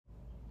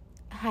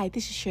Hi,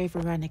 this is Shay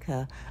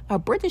Veronica. A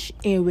British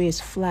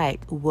Airways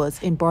flight was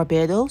in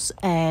Barbados,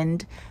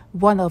 and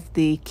one of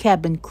the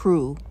cabin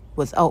crew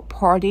was out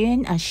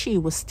partying, and she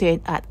was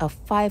staying at a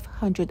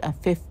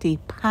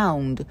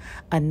 £550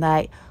 a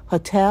night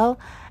hotel,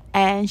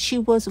 and she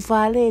was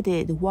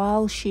violated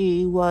while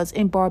she was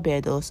in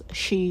Barbados.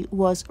 She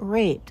was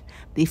raped.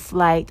 The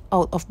flight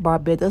out of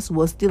Barbados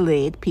was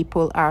delayed.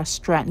 People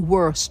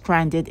were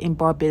stranded in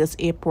Barbados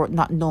airport,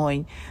 not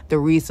knowing the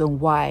reason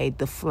why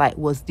the flight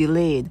was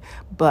delayed.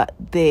 But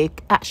they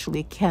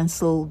actually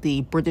canceled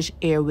the British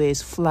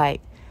Airways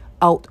flight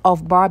out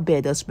of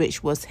Barbados,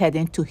 which was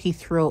heading to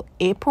Heathrow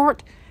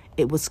Airport.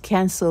 It was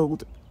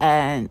canceled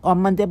on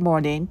Monday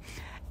morning.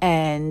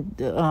 And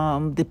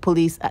the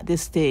police at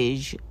this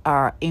stage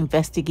are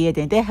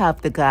investigating. They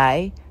have the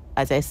guy,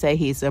 as I say,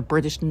 he's a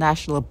British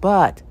national,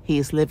 but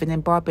he's living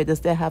in Barbados.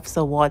 They have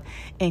someone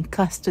in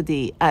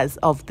custody. As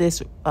of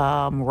this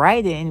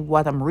writing,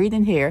 what I'm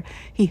reading here,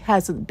 he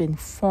hasn't been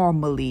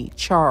formally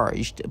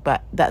charged,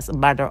 but that's a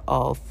matter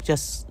of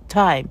just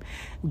time.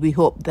 We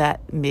hope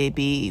that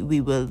maybe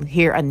we will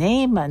hear a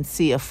name and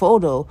see a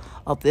photo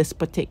of this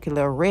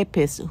particular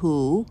rapist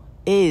who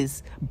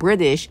is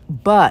British,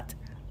 but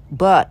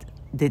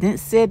they didn't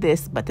say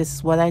this, but this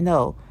is what I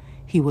know.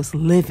 He was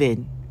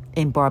living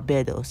in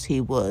Barbados.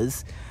 He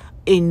was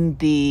in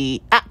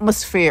the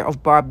atmosphere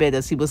of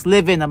Barbados. He was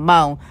living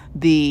among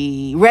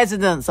the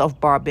residents of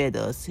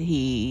Barbados.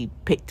 He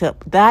picked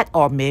up that,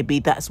 or maybe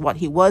that's what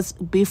he was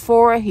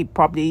before. He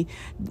probably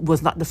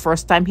was not the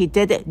first time he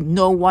did it.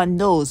 No one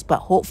knows, but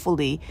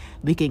hopefully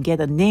we can get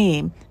a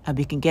name and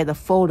we can get a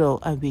photo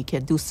and we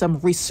can do some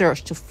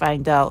research to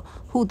find out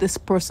who this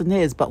person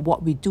is. But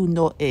what we do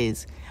know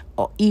is,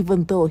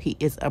 even though he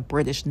is a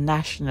British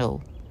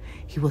national,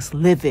 he was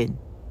living.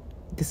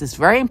 This is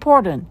very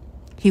important.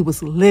 He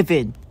was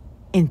living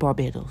in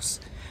Barbados.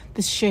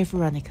 This is Shay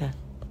Veronica.